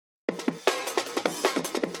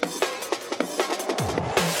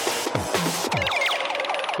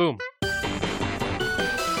Boom.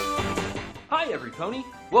 Hi, every pony.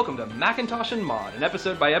 Welcome to Macintosh and Maud, an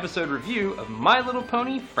episode-by-episode review of My Little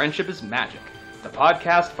Pony: Friendship is Magic, the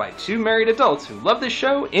podcast by two married adults who love this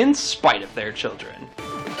show in spite of their children.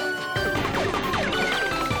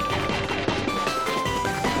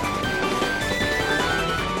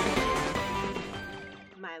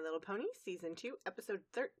 My Little Pony, Season 2, Episode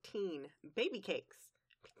 13, Baby Cakes.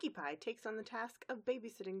 Pinkie Pie takes on the task of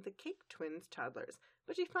babysitting the Cake Twins toddlers,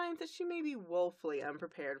 but she finds that she may be woefully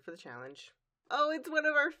unprepared for the challenge. Oh, it's one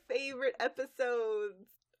of our favorite episodes!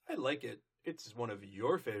 I like it. It's one of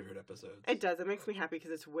your favorite episodes. It does. It makes me happy because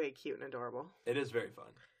it's way cute and adorable. It is very fun.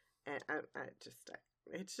 And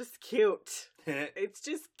it's just cute. It's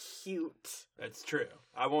just cute. That's true.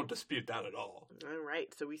 I won't dispute that at all. All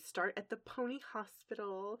right, so we start at the Pony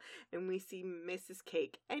Hospital, and we see Mrs.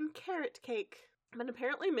 Cake and Carrot Cake. But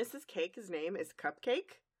apparently Mrs. Cake's name is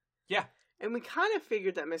Cupcake. Yeah. And we kind of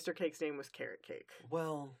figured that Mr. Cake's name was Carrot Cake.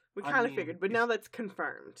 Well, We kind of figured, but now that's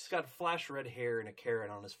confirmed. He's got flash red hair and a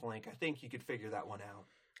carrot on his flank. I think you could figure that one out.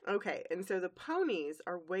 Okay, and so the ponies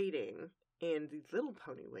are waiting in the Little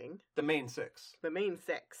Pony Wing, The main six. the main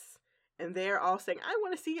six. And they're all saying, I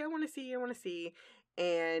want to see, I want to see, I want to see.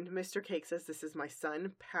 And Mr. Cake says, this is my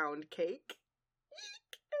son, Pound Cake.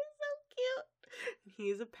 It's so cute.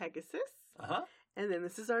 He's a Pegasus. Uh-huh. And then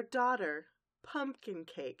this is our daughter, Pumpkin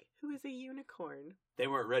Cake, who is a unicorn. They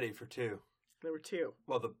weren't ready for two. There were two.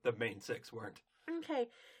 Well, the main six weren't. Okay.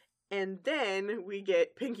 And then we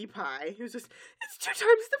get Pinkie Pie, who's just, it's 2 times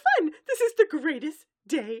the fun. This is the greatest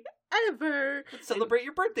day ever. Let's celebrate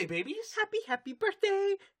your birthday, babies. Happy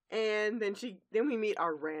birthday. And then we meet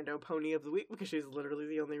our rando pony of the week, because she's literally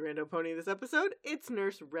the only rando pony in this episode. It's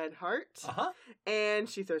Nurse Redheart. Uh-huh. And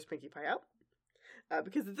she throws Pinkie Pie out.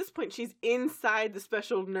 Because at this point, she's inside the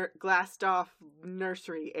special glassed-off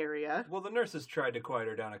nursery area. Well, the nurses tried to quiet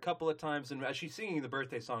her down a couple of times, and as she's singing the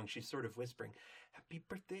birthday song, she's sort of whispering, "Happy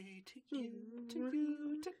birthday to you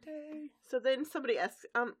today." So then somebody asks,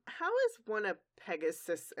 how is one a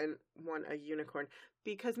Pegasus and one a unicorn?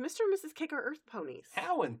 Because Mr. and Mrs. Cake are Earth ponies.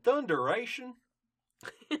 How in thunderation?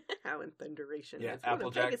 How in thunderation. Yeah, It's one a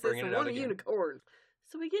Applejack Pegasus bringing and it out one a again. unicorn.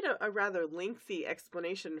 So we get a rather lengthy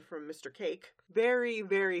explanation from Mr. Cake. Very,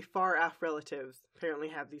 very far-off relatives apparently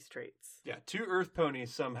have these traits. Yeah, 2 earth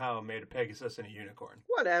ponies somehow made a Pegasus and a unicorn.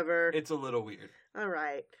 Whatever. It's a little weird. All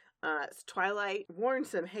right. Twilight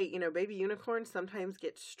warns them, hey, baby unicorns sometimes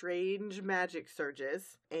get strange magic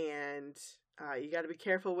surges, and you got to be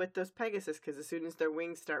careful with those Pegasus, because as soon as their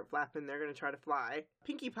wings start flapping, they're going to try to fly.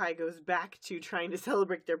 Pinkie Pie goes back to trying to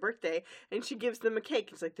celebrate their birthday, and she gives them a cake.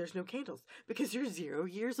 It's like, there's no candles, because you're 0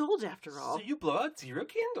 years old after all. So you blow out 0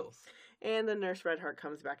 candles. And the Nurse Redheart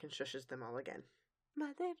comes back and shushes them all again.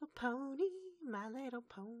 My little pony, my little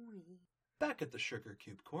pony. Back at the Sugar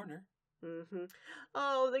Cube corner. Mm-hmm.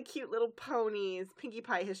 Oh, the cute little ponies. Pinkie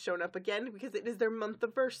Pie has shown up again because it is their month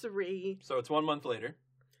anniversary. So it's 1 month later.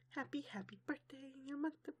 Happy birthday, your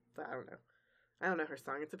month of... I don't know her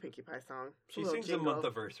song. It's a Pinkie Pie song. She sings a month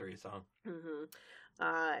anniversary song.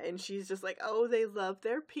 Mm-hmm. And she's just like, oh, they love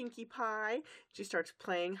their Pinkie Pie. She starts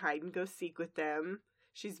playing hide and go seek with them.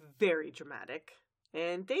 She's very dramatic.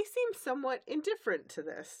 And they seem somewhat indifferent to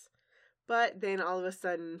this. But then all of a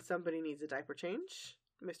sudden, somebody needs a diaper change.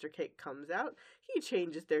 Mr. Cake comes out. He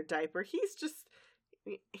changes their diaper. He's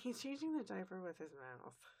changing the diaper with his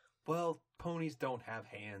mouth. Well, ponies don't have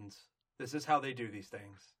hands. This is how they do these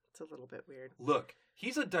things. It's a little bit weird. Look,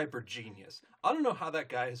 he's a diaper genius. I don't know how that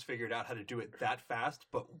guy has figured out how to do it that fast,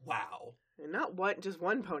 but wow. And not just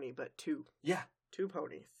one pony, but 2. Yeah. 2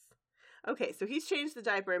 ponies. Okay, so he's changed the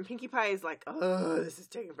diaper, and Pinkie Pie is like, oh, this is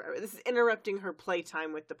taking forever. This is interrupting her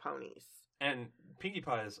playtime with the ponies. And Pinkie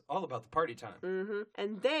Pie is all about the party time. Mm-hmm.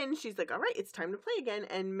 And then she's like, all right, it's time to play again.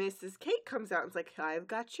 And Mrs. Cake comes out and is like, I've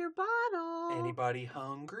got your bottle. Anybody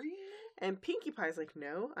hungry? And Pinkie Pie's like,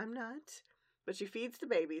 no, I'm not. But she feeds the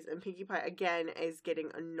babies, and Pinkie Pie, again, is getting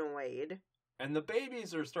annoyed. And the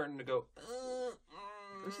babies are starting to go,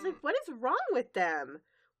 And she's like, what is wrong with them?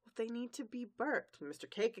 Well, they need to be burped. And Mr.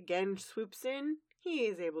 Cake, again, swoops in. He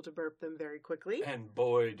is able to burp them very quickly. And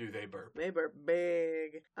boy, do they burp. They burp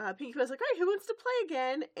big. Pinkie Pie's like, all right, who wants to play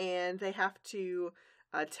again? And they have to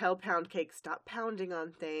tell Pound Cake, stop pounding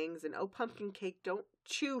on things. And, oh, Pumpkin Cake, don't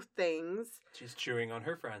chew things. She's chewing on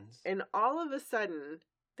her friends. And all of a sudden,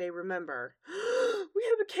 they remember, we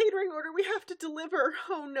have a catering order we have to deliver.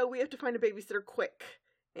 Oh, no, we have to find a babysitter quick.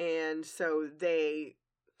 And so they...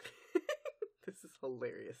 This is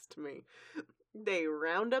hilarious to me. They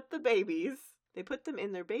round up the babies. They put them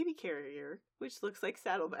in their baby carrier, which looks like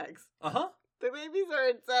saddlebags. Uh-huh. The babies are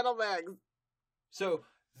in saddlebags. So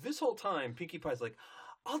this whole time, Pinkie Pie's like,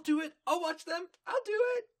 I'll do it. I'll watch them. I'll do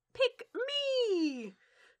it. Pick me!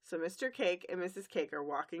 So Mr. Cake and Mrs. Cake are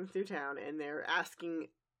walking through town, and they're asking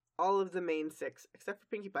all of the main six, except for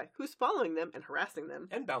Pinkie Pie, who's following them and harassing them.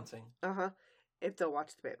 And bouncing. If they'll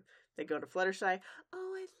watch the babe. They go to Fluttershy.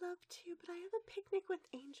 Oh, I'd love to, but I have a picnic with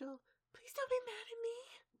Angel. Please don't be mad at me.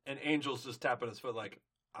 And Angel's just tapping his foot like,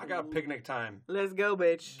 I got picnic time. Let's go,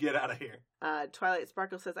 bitch. Get out of here. Twilight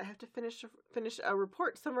Sparkle says, I have to finish a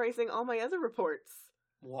report summarizing all my other reports.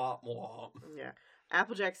 Womp womp. Yeah.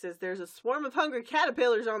 Applejack says, there's a swarm of hungry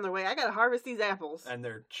caterpillars on their way. I gotta harvest these apples. And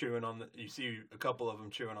they're chewing on you see a couple of them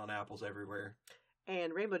chewing on apples everywhere.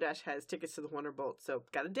 And Rainbow Dash has tickets to the Wonderbolt, so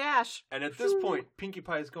gotta dash. And at this point, Pinkie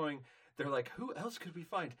Pie is going, they're like, who else could we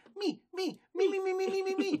find? Me.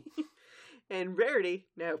 And Rarity,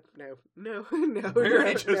 no.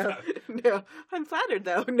 Rarity no. I'm flattered,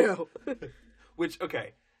 though, no. Which,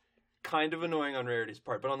 okay, kind of annoying on Rarity's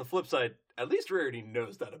part, but on the flip side, at least Rarity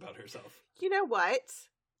knows that about herself. You know what?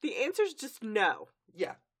 The answer's just no.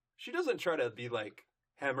 Yeah. She doesn't try to be like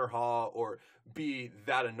hem or haw or be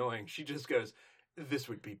that annoying. She just goes, this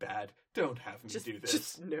would be bad. Don't have me do this.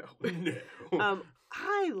 Just no. No.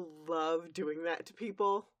 I love doing that to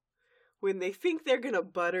people when they think they're gonna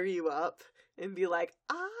butter you up and be like,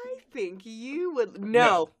 I think you would.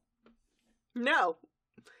 No.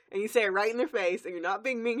 And you say it right in their face and you're not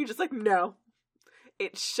being mean. You're just like, no.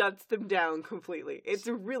 It shuts them down completely. It's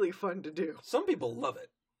really fun to do. Some people love it.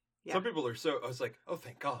 Yeah. Some people are I was like, oh,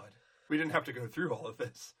 thank God. We didn't have to go through all of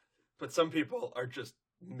this. But some people are just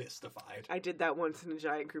mystified. I did that once in a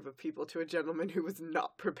giant group of people to a gentleman who was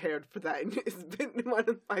not prepared for that, and it's been one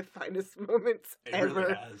of my finest moments ever.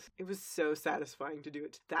 Really has. It was so satisfying to do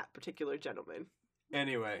it to that particular gentleman.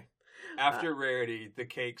 Anyway, after Rarity, the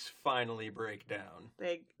cakes finally break down.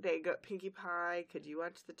 They got Pinkie Pie. Could you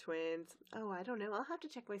watch the twins? Oh, I don't know. I'll have to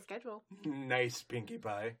check my schedule. Nice, Pinkie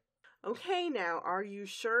Pie. Okay, now, are you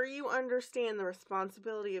sure you understand the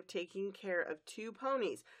responsibility of taking care of two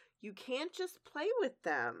ponies? You can't just play with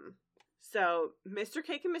them. So, Mr.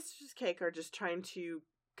 Cake and Mrs. Cake are just trying to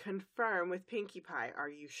confirm with Pinkie Pie. Are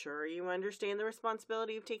you sure you understand the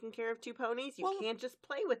responsibility of taking care of two ponies? You can't just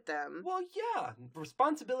play with them. Well, yeah.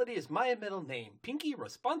 Responsibility is my middle name. Pinkie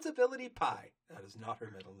Responsibility Pie. That is not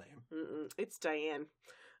her middle name. It's Diane.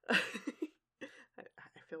 I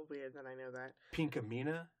feel weird that I know that.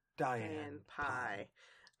 Pinkamena Diane Pie.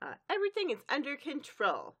 Everything is under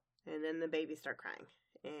control. And then the babies start crying.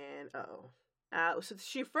 And so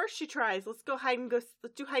she tries, let's do hide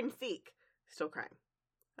and seek. Still crying.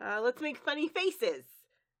 Let's make funny faces.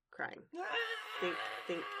 Crying.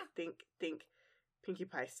 Think. Pinkie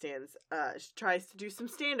Pie stands, tries to do some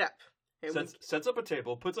stand up. Sets up a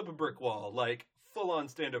table, puts up a brick wall, like full on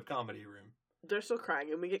stand up comedy room. They're still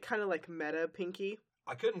crying, and we get kind of like meta Pinkie.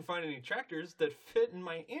 I couldn't find any tractors that fit in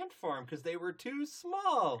my ant farm because they were too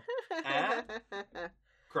small.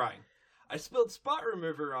 Crying. I spilled spot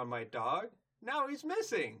remover on my dog. Now he's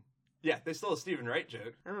missing. Yeah, they stole a Stephen Wright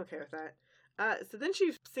joke. I'm okay with that. So then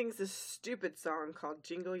she sings this stupid song called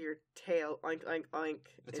Jingle Your Tail, oink, oink, oink.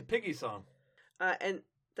 It's a piggy song. And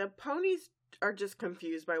the ponies are just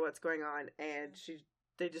confused by what's going on, and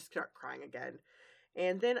they just start crying again.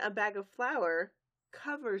 And then a bag of flour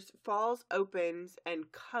opens and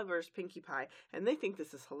covers Pinkie Pie, and they think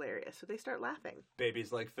this is hilarious, so they start laughing.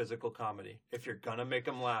 Babies like physical comedy. If you're gonna make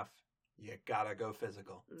them laugh, you gotta go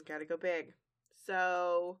physical. You gotta go big.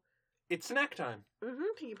 So it's snack time.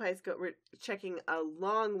 Pinkie Pie's checking a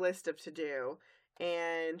long list of to-do,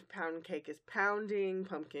 and Pound Cake is pounding,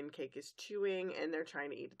 Pumpkin Cake is chewing, and they're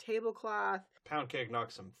trying to eat a tablecloth. Pound Cake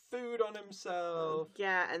knocks some food on himself.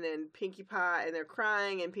 Yeah, and then Pinkie Pie, and they're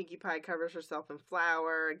crying, and Pinkie Pie covers herself in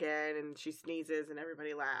flour again, and she sneezes, and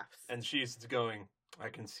everybody laughs. And she's going, I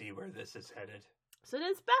can see where this is headed. So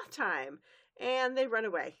then it's bath time. And they run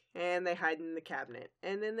away, and they hide in the cabinet,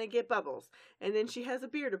 and then they get Bubbles, and then she has a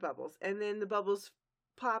beard of Bubbles, and then the bubbles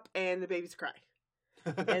pop, and the babies cry.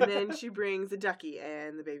 And then she brings a ducky,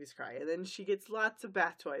 and the babies cry, and then she gets lots of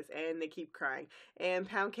bath toys, and they keep crying, and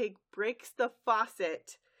Pound Cake breaks the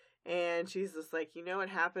faucet, and she's just like, you know what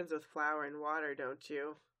happens with flour and water, don't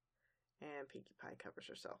you? And Pinkie Pie covers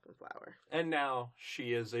herself in flour. And now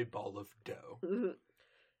she is a ball of dough.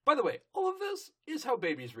 By the way, all of this is how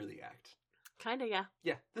babies really act. Kinda, yeah.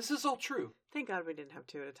 Yeah, this is all true. Thank God we didn't have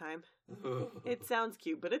two at a time. It sounds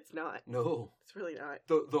cute, but it's not. No. It's really not.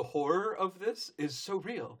 The horror of this is so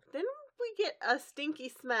real. Then we get a stinky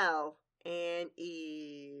smell, and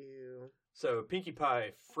ew. So Pinkie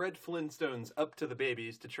Pie, Fred Flintstone's up to the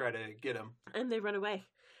babies to try to get them. And they run away.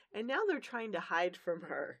 And now they're trying to hide from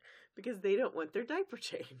her, because they don't want their diaper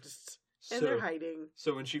changed. And they're hiding.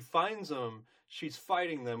 So when she finds them, she's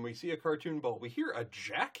fighting them. We see a cartoon ball. We hear a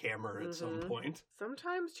jackhammer at some point.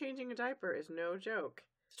 Sometimes changing a diaper is no joke.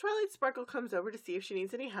 Twilight Sparkle comes over to see if she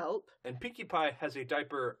needs any help. And Pinkie Pie has a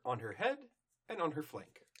diaper on her head and on her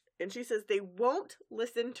flank. And she says they won't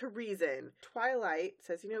listen to reason. Twilight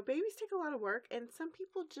says, babies take a lot of work, and some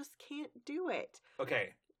people just can't do it. Okay,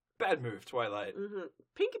 bad move, Twilight.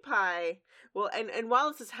 Pinkie Pie, well, and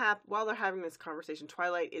while this is while they're having this conversation,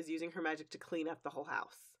 Twilight is using her magic to clean up the whole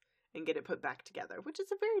house and get it put back together, which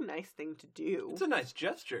is a very nice thing to do. It's a nice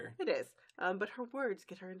gesture. It is. But her words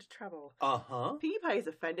get her into trouble. Uh-huh. Pinkie Pie is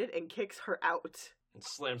offended and kicks her out. And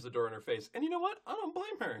slams the door in her face. And you know what? I don't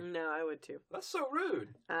blame her. No, I would too. That's so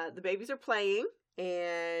rude. The babies are playing,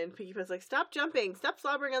 and Pinkie Pie's like, stop jumping, stop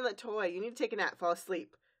slobbering on that toy, you need to take a nap, fall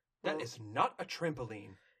asleep. That is not a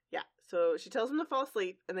trampoline. Yeah, so she tells them to fall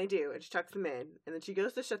asleep, and they do, and she tucks them in, and then she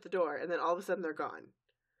goes to shut the door, and then all of a sudden they're gone.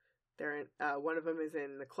 They're in, one of them is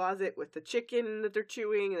in the closet with the chicken that they're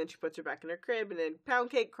chewing, and then she puts her back in her crib, and then Pound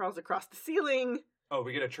Cake crawls across the ceiling. Oh,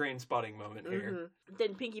 we get a train spotting moment here.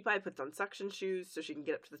 Then Pinkie Pie puts on suction shoes so she can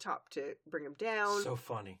get up to the top to bring them down. So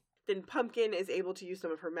funny. Then Pumpkin is able to use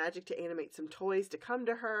some of her magic to animate some toys to come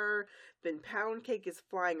to her. Then Pound Cake is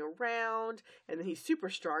flying around, and then he's super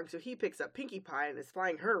strong, so he picks up Pinkie Pie and is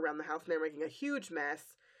flying her around the house, and they're making a huge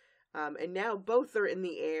mess. And now both are in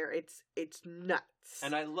the air. It's nuts.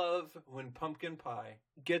 And I love when Pumpkin Pie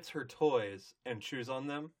gets her toys and chews on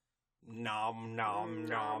them. Nom, nom,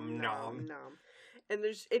 nom, nom. And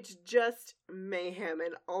it's just mayhem,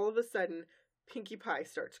 and all of a sudden, Pinkie Pie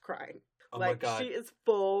starts crying. Oh my God. She is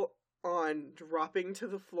full on dropping to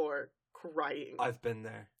the floor, crying. I've been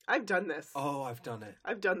there. I've done this. Oh, I've done it.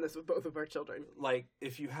 I've done this with both of our children. Like,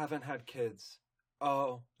 if you haven't had kids,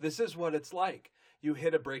 this is what it's like. You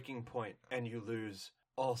hit a breaking point, and you lose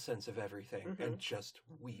all sense of everything, and just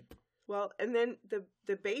weep. Well, and then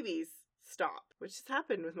the babies stop, which has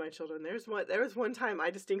happened with my children. There was one time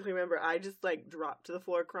I distinctly remember I just dropped to the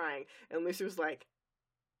floor crying, and Lucy was like,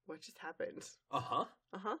 "What just happened?"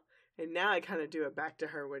 And now I kind of do it back to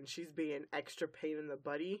her when she's being extra pain in the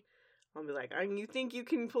buddy. I'll be like, "You think you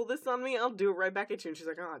can pull this on me? I'll do it right back at you." And she's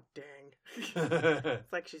like, "Oh, dang."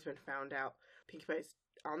 It's like she's been found out. Pinkie Pie's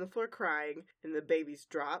on the floor crying, and the babies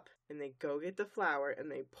drop, and they go get the flour, and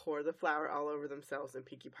they pour the flour all over themselves, and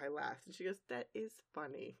Pinkie Pie laughs, and she goes, "That is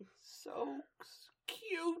funny." So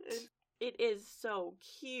cute. It is so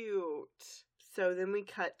cute. So then we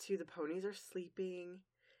cut to the ponies are sleeping,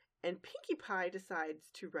 and Pinkie Pie decides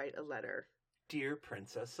to write a letter. Dear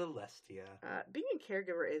Princess Celestia. Being a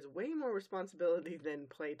caregiver is way more responsibility than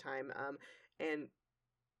playtime, and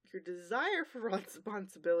your desire for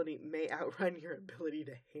responsibility may outrun your ability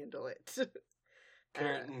to handle it.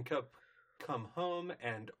 Carrot and Cup come home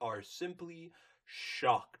and are simply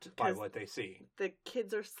shocked by what they see. The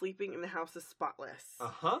kids are sleeping and the house is spotless.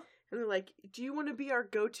 Uh-huh. And they're like, "Do you want to be our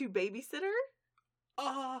go-to babysitter?"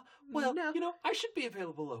 Well, no. I should be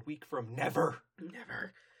available a week from never.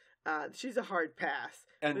 Never. She's a hard pass.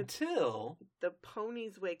 Until the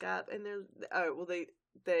ponies wake up and they're,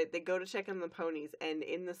 they go to check on the ponies, and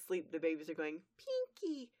in the sleep the babies are going,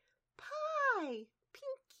 "Pinkie Pie,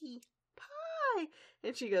 Pinkie Pie,"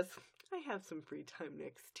 and she goes, "I have some free time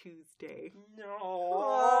next Tuesday."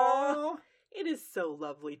 No. It is so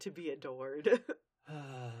lovely to be adored.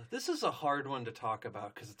 This is a hard one to talk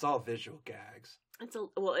about because it's all visual gags.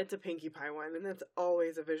 It's a Pinkie Pie one, and that's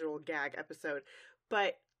always a visual gag episode.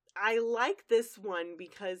 But I like this one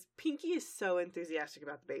because Pinkie is so enthusiastic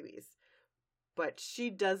about the babies. But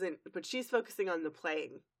she's focusing on the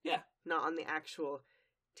playing. Yeah. Not on the actual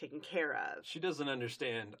taking care of. She doesn't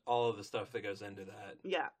understand all of the stuff that goes into that.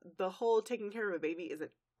 Yeah. The whole taking care of a baby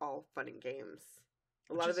isn't all fun and games.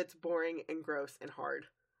 A lot of it's boring and gross and hard.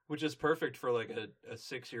 Which is perfect for like a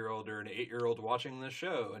 6-year-old or an 8-year-old watching this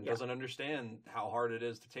show and doesn't understand how hard it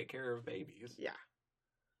is to take care of babies. Yeah.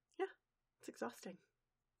 Yeah. It's exhausting.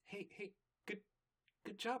 Hey,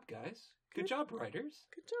 good job, guys. Good job, writers.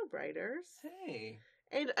 Good job, writers. Hey.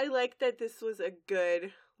 And I like that this was a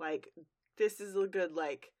good,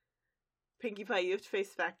 Pinkie Pie, you have to face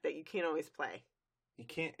the fact that you can't always play. It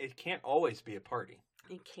can't always be a party.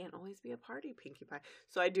 It can't always be a party, Pinkie Pie.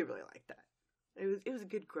 So I do really like that. It was a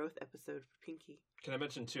good growth episode for Pinkie. Can I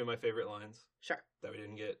mention 2 of my favorite lines? Sure. That we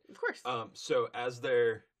didn't get? Of course. So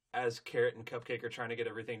as Carrot and Cupcake are trying to get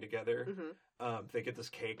everything together, they get this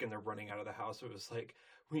cake and they're running out of the house. It was like,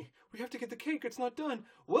 we have to get the cake. It's not done.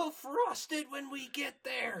 We'll frost it when we get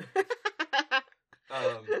there.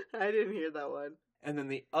 I didn't hear that one. And then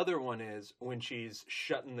the other one is when she's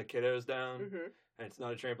shutting the kiddos down, and it's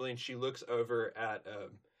not a trampoline. She looks over at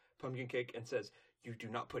pumpkin cake and says, "You do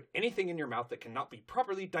not put anything in your mouth that cannot be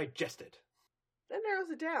properly digested." That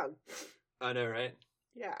narrows it down. I know, right?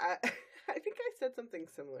 Yeah, I think I said something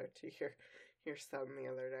similar to your son the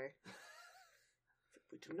other day.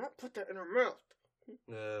 We do not put that in our mouth.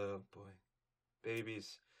 Oh, boy.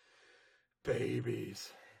 Babies.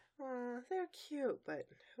 Babies. Aw, they're cute, but...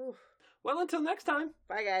 Oof. Well, until next time.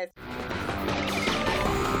 Bye, guys.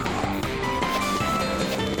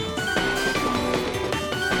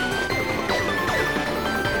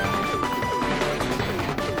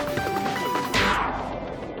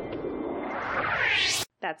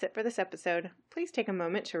 That's it for this episode. Please take a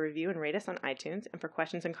moment to review and rate us on iTunes, and for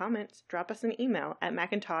questions and comments, drop us an email at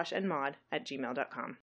macintoshandmod@gmail.com.